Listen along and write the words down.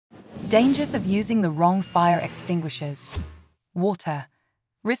Dangers of using the wrong fire extinguishers. Water.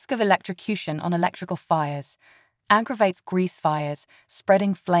 Risk of electrocution on electrical fires. Aggravates grease fires,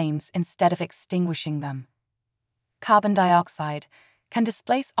 spreading flames instead of extinguishing them. Carbon dioxide. Can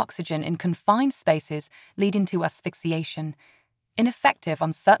displace oxygen in confined spaces, leading to asphyxiation. Ineffective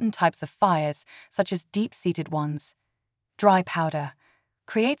on certain types of fires, such as deep-seated ones. Dry powder.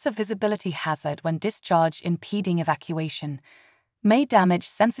 Creates a visibility hazard when discharged, impeding evacuation. May damage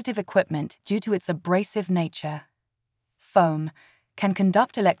sensitive equipment due to its abrasive nature. Foam. Can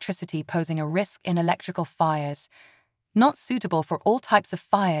conduct electricity, posing a risk in electrical fires. Not suitable for all types of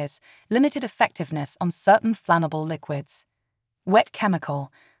fires, limited effectiveness on certain flammable liquids. Wet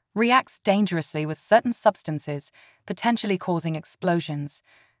chemical. Reacts dangerously with certain substances, potentially causing explosions.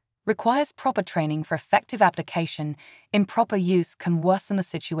 Requires proper training for effective application. Improper use can worsen the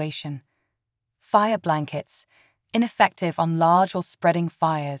situation. Fire blankets. Ineffective on large or spreading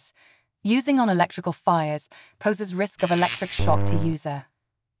fires. Using on electrical fires poses risk of electric shock to user.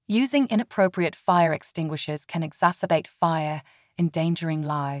 Using inappropriate fire extinguishers can exacerbate fire, endangering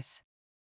lives.